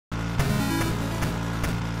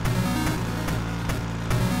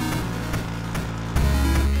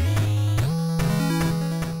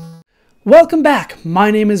Welcome back,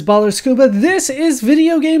 my name is ballerscuba. This is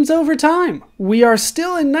Video Games Over Time. We are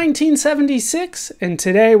still in 1976, and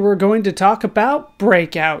today we're going to talk about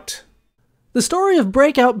Breakout. The story of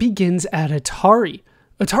Breakout begins at Atari.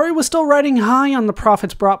 Atari was still riding high on the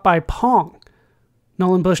profits brought by Pong.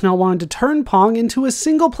 Nolan Bushnell wanted to turn Pong into a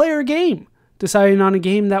single-player game, deciding on a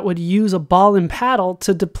game that would use a ball and paddle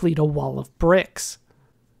to deplete a wall of bricks.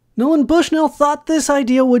 Nolan Bushnell thought this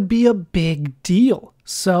idea would be a big deal.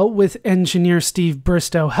 So, with engineer Steve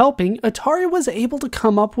Wozniak helping, Atari was able to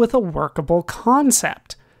come up with a workable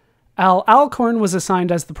concept. Al Alcorn was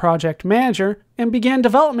assigned as the project manager and began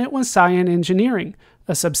development with Cyan Engineering,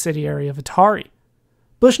 a subsidiary of Atari.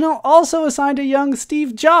 Bushnell also assigned a young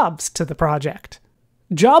Steve Jobs to the project.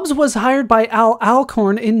 Jobs was hired by Al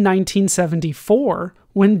Alcorn in 1974,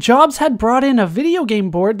 when Jobs had brought in a video game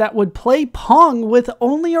board that would play Pong with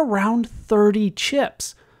only around 30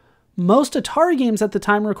 chips. Most Atari games at the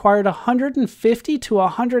time required 150 to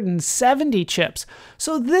 170 chips,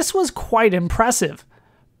 so this was quite impressive.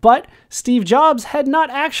 But Steve Jobs had not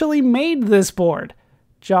actually made this board.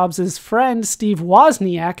 Jobs' friend Steve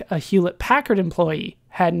Wozniak, a Hewlett-Packard employee,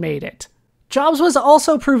 had made it. Jobs was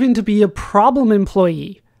also proving to be a problem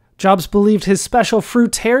employee. Jobs believed his special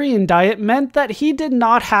fruitarian diet meant that he did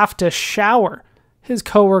not have to shower. His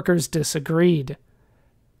coworkers disagreed.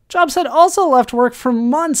 Jobs had also left work for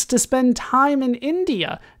months to spend time in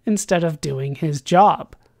India instead of doing his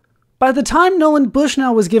job. By the time Nolan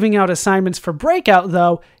Bushnell was giving out assignments for Breakout,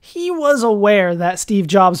 though, he was aware that Steve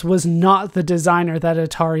Jobs was not the designer that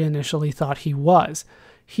Atari initially thought he was.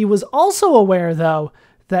 He was also aware, though,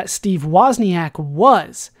 that Steve Wozniak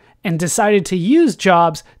was, and decided to use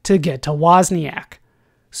Jobs to get to Wozniak.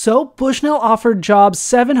 So Bushnell offered Jobs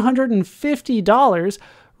 $750,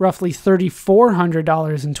 roughly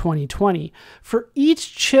 $3,400 in 2020, for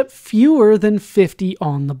each chip fewer than 50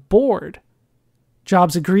 on the board.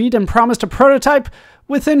 Jobs agreed and promised a prototype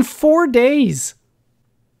within 4 days.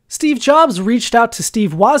 Steve Jobs reached out to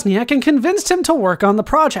Steve Wozniak and convinced him to work on the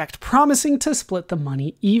project, promising to split the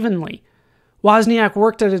money evenly. Wozniak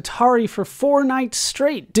worked at Atari for 4 nights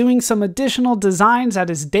straight, doing some additional designs at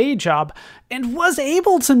his day job, and was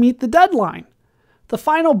able to meet the deadline. The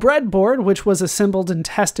final breadboard, which was assembled and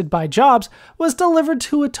tested by Jobs, was delivered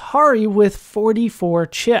to Atari with 44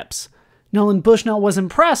 chips. Nolan Bushnell was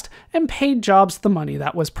impressed and paid Jobs the money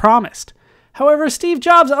that was promised. However, Steve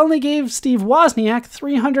Jobs only gave Steve Wozniak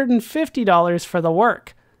 $350 for the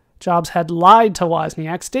work. Jobs had lied to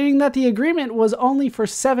Wozniak, stating that the agreement was only for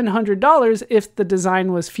 $700 if the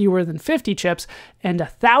design was fewer than 50 chips and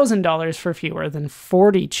 $1,000 for fewer than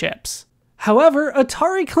 40 chips. However,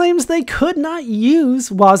 Atari claims they could not use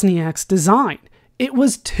Wozniak's design. It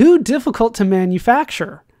was too difficult to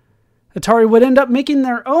manufacture. Atari would end up making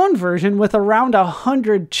their own version with around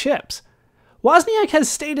 100 chips. Wozniak has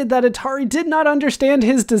stated that Atari did not understand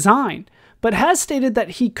his design, but has stated that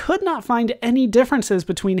he could not find any differences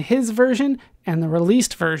between his version and the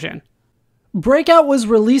released version. Breakout was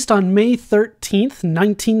released on May 13th,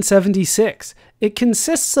 1976. It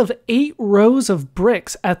consists of 8 rows of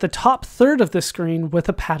bricks at the top third of the screen with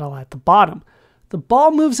a paddle at the bottom. The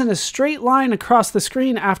ball moves in a straight line across the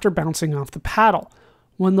screen after bouncing off the paddle.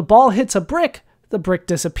 When the ball hits a brick, the brick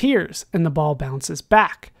disappears and the ball bounces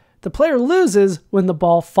back. The player loses when the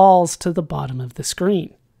ball falls to the bottom of the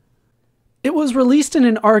screen. It was released in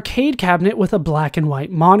an arcade cabinet with a black and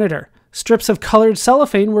white monitor. Strips of colored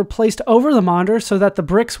cellophane were placed over the monitor so that the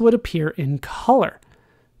bricks would appear in color.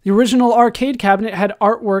 The original arcade cabinet had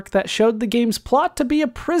artwork that showed the game's plot to be a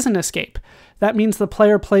prison escape. That means the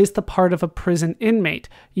player plays the part of a prison inmate,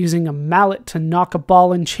 using a mallet to knock a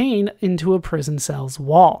ball and chain into a prison cell's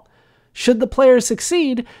wall. Should the player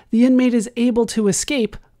succeed, the inmate is able to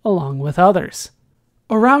escape along with others.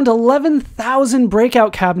 Around 11,000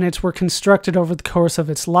 Breakout cabinets were constructed over the course of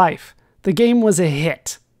its life. The game was a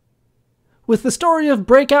hit. With the story of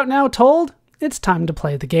Breakout now told, it's time to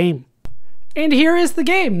play the game. And here is the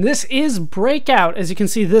game. This is Breakout. As you can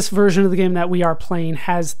see, this version of the game that we are playing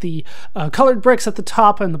has the colored bricks at the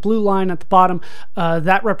top and the blue line at the bottom.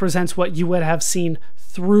 That represents what you would have seen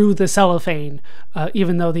through the cellophane,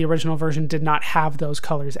 even though the original version did not have those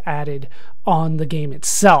colors added on the game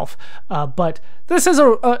itself. But this is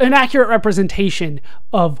an accurate representation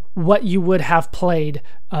of what you would have played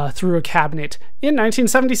through a cabinet in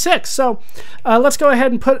 1976. So let's go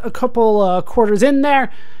ahead and put a couple quarters in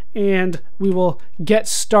there, and we will get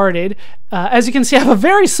started. As you can see, I have a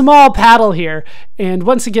very small paddle here, and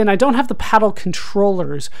once again, I don't have the paddle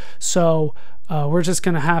controllers, so we're just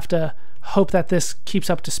going to have to hope that this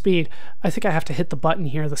keeps up to speed. I think I have to hit the button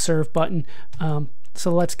here, the serve button.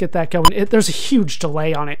 So let's get that going. There's a huge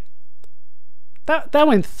delay on it. That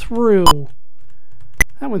went through.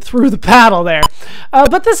 That went through the paddle there.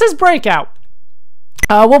 But this is Breakout.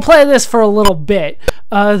 We'll play this for a little bit.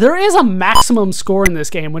 There is a maximum score in this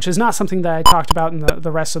game, which is not something that I talked about in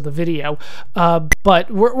the rest of the video.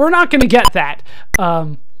 But we're not going to get that.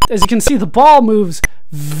 As you can see, the ball moves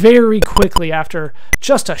very quickly after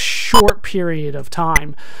just a short period of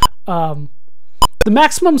time. The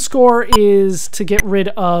maximum score is to get rid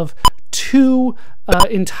of 2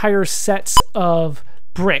 entire sets of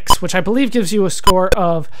bricks, which I believe gives you a score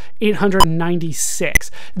of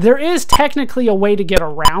 896. There is technically a way to get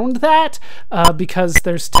around that because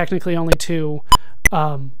there's technically only 2.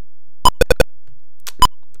 Yeah,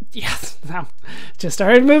 no, just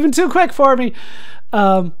started moving too quick for me.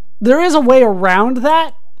 There is a way around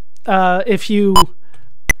that if you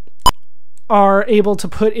are able to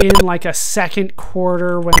put in like a second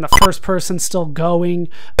quarter when the first person's still going.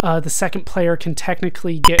 The second player can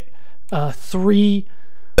technically get 3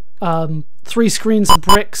 screens of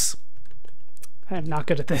bricks. I am not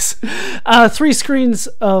good at this. 3 screens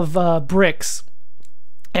of bricks,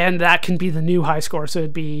 and that can be the new high score. So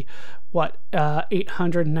it'd be what,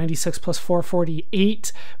 896 plus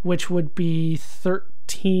 448, which would be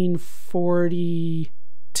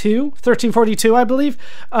 1342, I believe,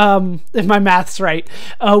 if my math's right,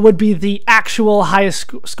 would be the actual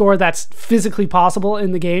highest score that's physically possible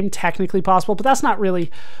in the game, technically possible, but that's not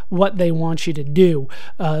really what they want you to do.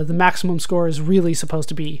 The maximum score is really supposed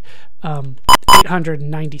to be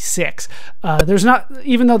 896. There's not,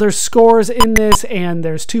 even though there's scores in this and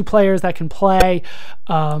there's 2 players that can play,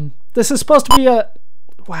 this is supposed to be a,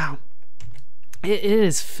 wow, it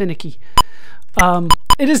is finicky.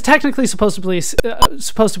 It is technically supposed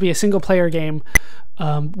to be a single player game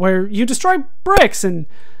where you destroy bricks, and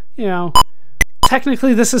you know,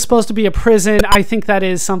 technically this is supposed to be a prison. I think that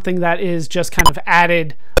is something that is just kind of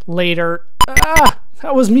added later.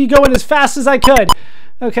 That was me going as fast as I could.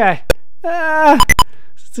 Okay, we're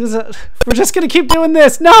just gonna keep doing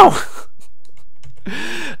this. No.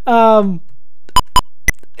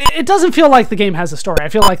 It doesn't feel like the game has a story. I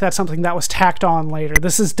feel like that's something that was tacked on later.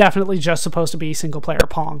 This is definitely just supposed to be single-player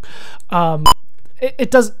Pong. It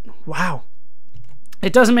does... Wow.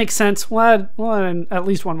 It doesn't make sense. Well, at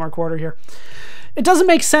least one more quarter here. It doesn't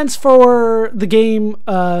make sense for the game,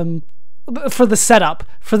 for the setup,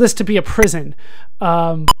 for this to be a prison.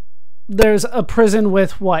 There's a prison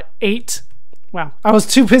with, what, 8? Wow. I was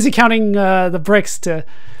too busy counting the bricks to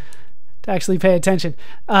actually pay attention.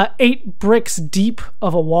 8 bricks deep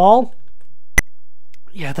of a wall.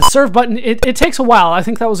 Yeah, the serve button, it takes a while. I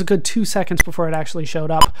think that was a good 2 seconds before it actually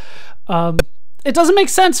showed up. It doesn't make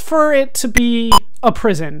sense for it to be a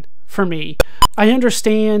prison for me. I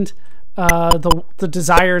understand the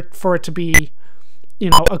desire for it to be,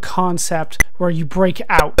 you know, a concept where you break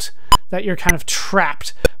out, that you're kind of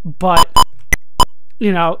trapped, but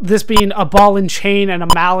you know, this being a ball and chain and a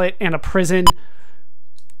mallet and a prison,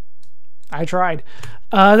 I tried.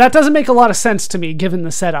 That doesn't make a lot of sense to me given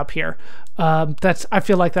the setup here. I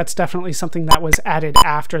feel like that's definitely something that was added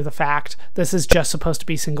after the fact. This is just supposed to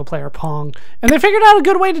be single player Pong. And they figured out a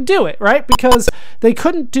good way to do it, right? Because they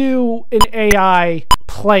couldn't do an AI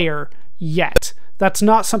player yet. That's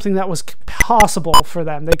not something that was possible for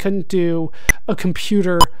them. They couldn't do a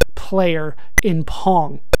computer player in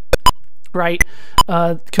Pong, right?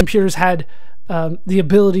 Computers had the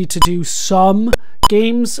ability to do some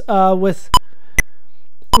games with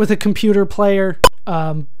a computer player,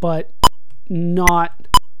 but not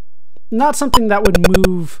something that would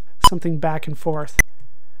move something back and forth.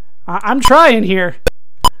 I'm trying here.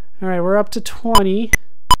 All right, we're up to 20.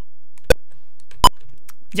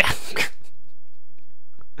 Yeah.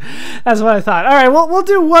 That's what I thought. All right, we'll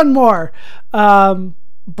do one more.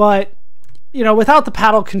 But you know, without the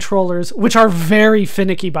paddle controllers, which are very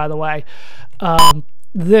finicky, by the way,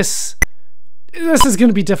 this is going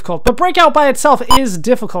to be difficult. But Breakout by itself is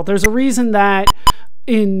difficult. There's a reason that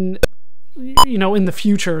in the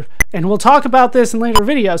future, and we'll talk about this in later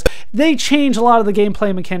videos, they change a lot of the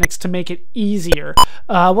gameplay mechanics to make it easier.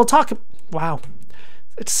 We'll talk... Wow.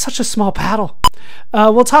 It's such a small paddle.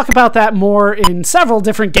 We'll talk about that more in several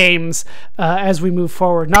different games as we move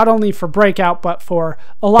forward. Not only for Breakout, but for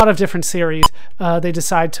a lot of different series. They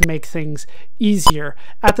decide to make things easier.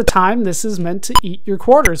 At the time, this is meant to eat your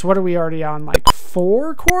quarters. What are we already on? Like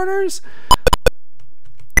 4 quarters?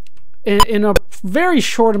 In a very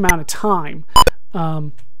short amount of time.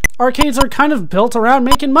 Arcades are kind of built around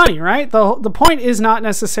making money, right? The point is not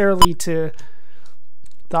necessarily to...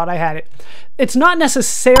 Thought I had it. It's not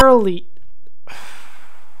necessarily...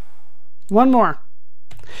 One more.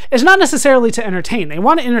 It's not necessarily to entertain. They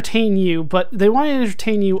want to entertain you, but they want to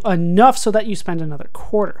entertain you enough so that you spend another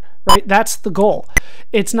quarter, right? That's the goal.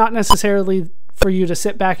 It's not necessarily for you to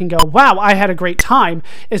sit back and go, wow, I had a great time.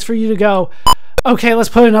 It's for you to go, okay, let's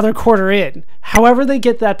put another quarter in. However they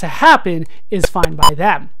get that to happen is fine by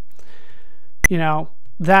them. You know,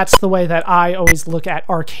 that's the way that I always look at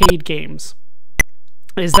arcade games,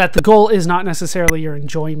 is that the goal is not necessarily your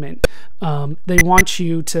enjoyment. They want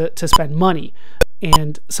you to spend money.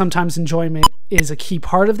 And sometimes enjoyment is a key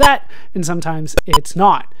part of that, and sometimes it's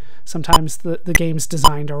not. Sometimes the game's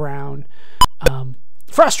designed around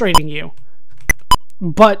frustrating you,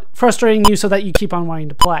 but frustrating you so that you keep on wanting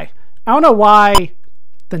to play. I don't know why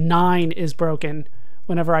the 9 is broken.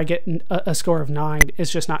 Whenever I get a score of 9,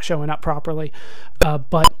 it's just not showing up properly.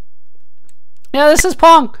 But yeah, this is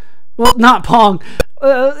Pong. Well, not Pong.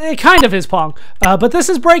 It kind of is Pong. But this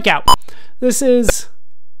is Breakout. This is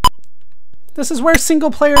where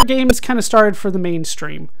single-player games kind of started for the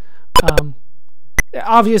mainstream.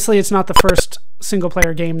 Obviously, it's not the first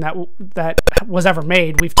single-player game that was ever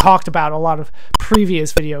made. We've talked about a lot of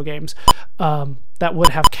previous video games that would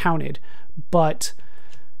have counted. But,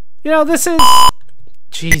 you know, this is...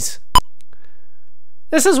 Jeez.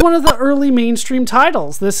 This is one of the early mainstream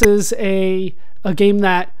titles. This is a game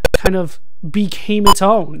that kind of became its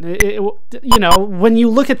own. You know, when you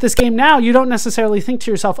look at this game now, you don't necessarily think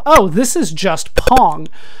to yourself, oh, this is just Pong.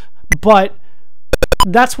 But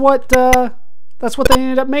that's what they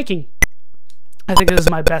ended up making. I think this is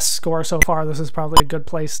my best score so far. This is probably a good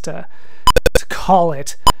place to call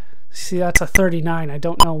it. See, that's a 39. I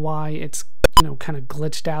don't know why it's, you know, kind of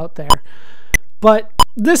glitched out there. But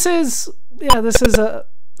this is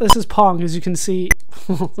Pong, as you can see.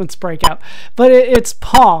 Let's break out. But it's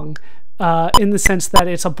Pong in the sense that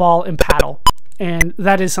it's a ball and paddle. And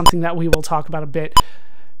that is something that we will talk about a bit.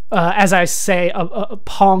 As I say,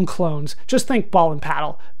 Pong clones. Just think ball and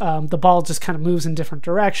paddle. The ball just kind of moves in different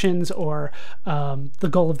directions, or the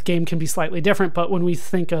goal of the game can be slightly different. But when we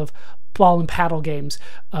think of ball and paddle games,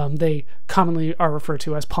 they commonly are referred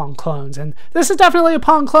to as Pong clones. And this is definitely a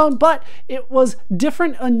Pong clone, but it was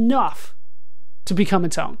different enough to become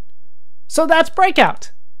its own. So that's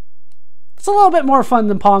Breakout. It's a little bit more fun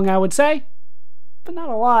than Pong, I would say, but not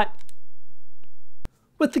a lot.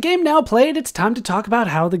 With the game now played, it's time to talk about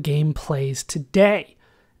how the game plays today.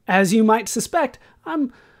 As you might suspect,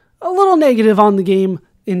 I'm a little negative on the game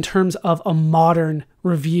in terms of a modern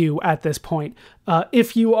review at this point.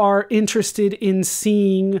 If you are interested in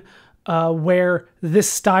seeing where this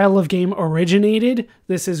style of game originated,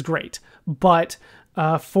 this is great. But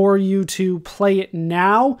for you to play it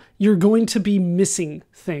now, you're going to be missing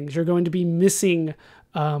things. You're going to be missing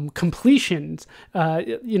completions.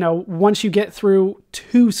 You know, once you get through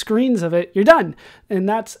 2 screens of it, you're done. And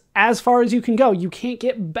that's as far as you can go. You can't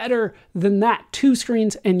get better than that. 2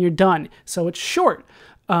 screens and you're done. So it's short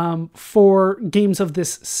for games of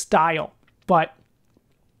this style. But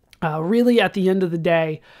really, at the end of the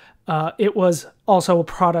day, it was also a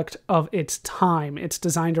product of its time. It's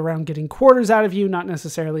designed around getting quarters out of you, not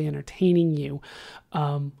necessarily entertaining you.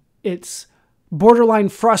 It's borderline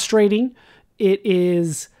frustrating. It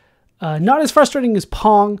is not as frustrating as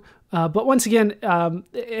Pong, but once again,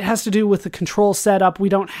 it has to do with the control setup. We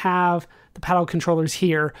don't have the paddle controllers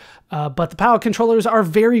here, but the paddle controllers are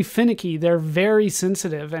very finicky. They're very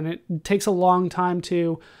sensitive, and it takes a long time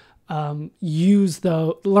to learn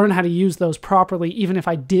how to use those properly, even if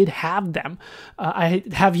I did have them. I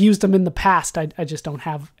have used them in the past. I just don't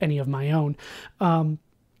have any of my own.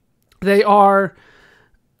 These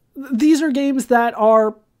are games that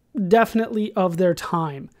are definitely of their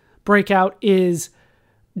time. Breakout is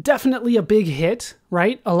definitely a big hit,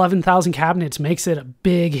 right? 11,000 cabinets makes it a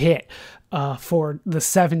big hit for the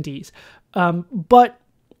 70s. But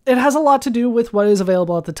it has a lot to do with what is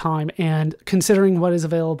available at the time, and considering what is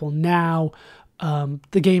available now,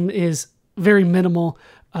 the game is very minimal.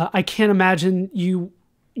 I can't imagine you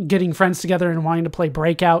getting friends together and wanting to play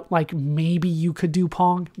Breakout. Like, maybe you could do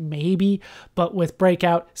Pong, maybe, but with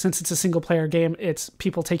Breakout, since it's a single player game, it's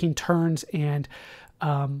people taking turns, and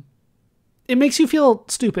it makes you feel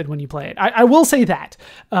stupid when you play it. I will say that.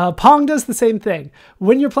 Pong does the same thing.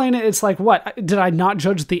 When you're playing it, it's like, what? Did I not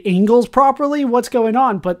judge the angles properly? What's going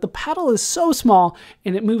on? But the paddle is so small,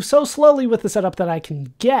 and it moves so slowly with the setup that I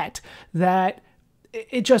can get, that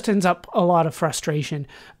it just ends up a lot of frustration.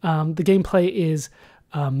 The gameplay is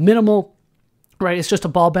minimal, right? It's just a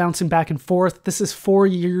ball bouncing back and forth. This is 4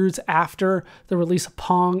 years after the release of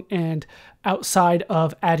Pong, and outside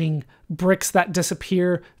of adding bricks that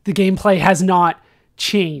disappear, the gameplay has not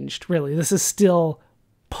changed, really. This is still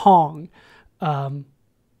Pong.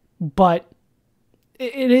 But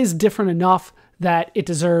it is different enough that it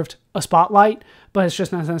deserved a spotlight, but it's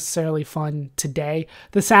just not necessarily fun today.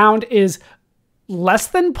 The sound is less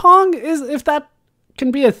than Pong, if that can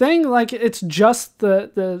be a thing. Like, it's just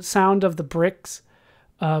the sound of the bricks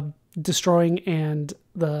destroying and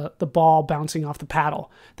the ball bouncing off the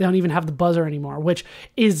paddle. They don't even have the buzzer anymore, which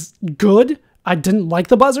is good. I didn't like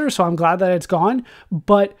the buzzer, so I'm glad that it's gone,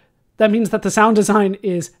 but that means that the sound design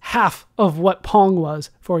is half of what Pong was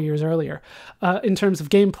 4 years earlier. In terms of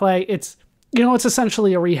gameplay, it's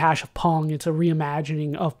essentially a rehash of Pong. It's a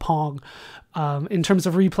reimagining of Pong. In terms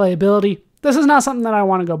of replayability, this is not something that I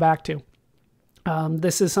want to go back to.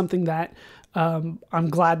 This is something that I'm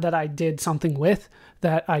glad that I did something with,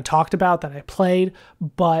 that I talked about, that I played,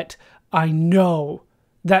 but I know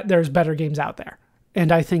that there's better games out there.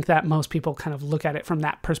 And I think that most people kind of look at it from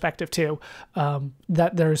that perspective too,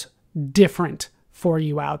 that there's different for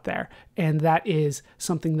you out there. And that is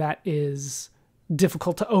something that is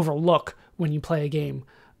difficult to overlook when you play a game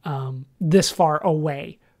this far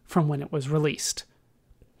away from when it was released.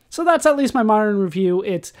 So that's at least my modern review.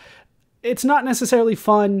 It's not necessarily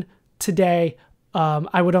fun today.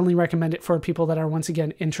 I would only recommend it for people that are, once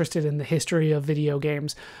again, interested in the history of video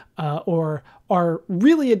games or are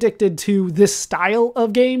really addicted to this style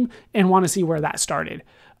of game and want to see where that started.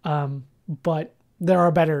 But there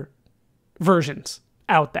are better versions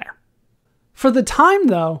out there. For the time,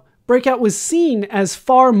 though, Breakout was seen as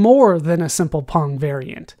far more than a simple Pong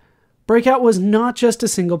variant. Breakout was not just a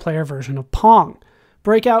single-player version of Pong.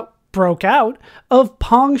 Breakout broke out of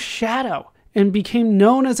Pong's shadow and became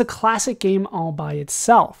known as a classic game all by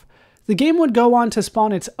itself. The game would go on to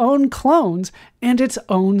spawn its own clones and its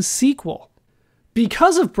own sequel.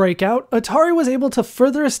 Because of Breakout, Atari was able to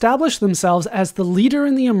further establish themselves as the leader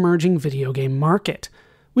in the emerging video game market.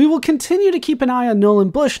 We will continue to keep an eye on Nolan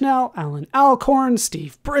Bushnell, Alan Alcorn,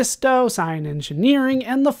 Steve Bristow, Cyan Engineering,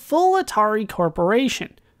 and the full Atari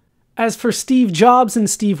Corporation. As for Steve Jobs and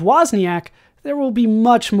Steve Wozniak, there will be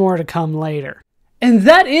much more to come later. And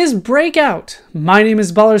that is Breakout. My name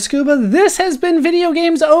is ballerscuba. This has been Video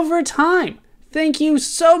Games Over Time. Thank you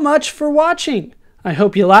so much for watching. I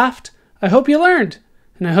hope you laughed, I hope you learned,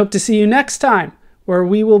 and I hope to see you next time, where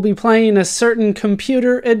we will be playing a certain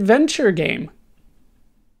computer adventure game.